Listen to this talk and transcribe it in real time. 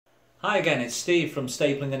Hi again, it's Steve from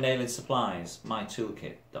Stapling and Nailing Supplies,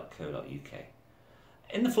 mytoolkit.co.uk.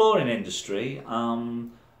 In the flooring industry,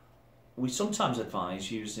 we sometimes advise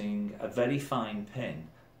using a very fine pin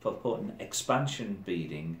for putting expansion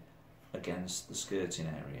beading against the skirting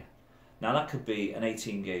area. Now that could be an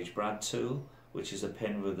 18 gauge brad tool, which is a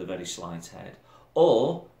pin with a very slight head,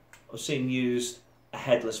 or I've seen used a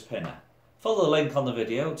headless pinner. Follow the link on the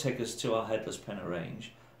video, it'll take us to our headless pinner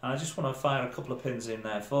range. And I just want to fire a couple of pins in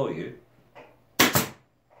there for you.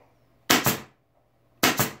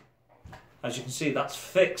 As you can see, that's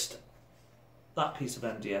fixed that piece of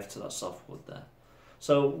MDF to that softwood there.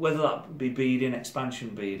 So whether that be beading,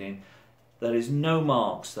 expansion beading, there is no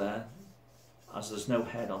marks there, as there's no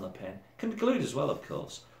head on the pin. It can be glued as well, of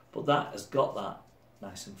course, but that has got that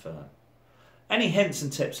nice and firm. Any hints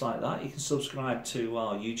and tips like that, you can subscribe to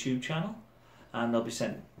our YouTube channel and they'll be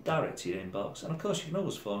sent direct to your inbox. And of course you can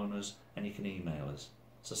always phone us and you can email us.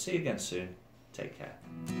 So see you again soon. Take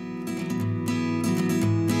care.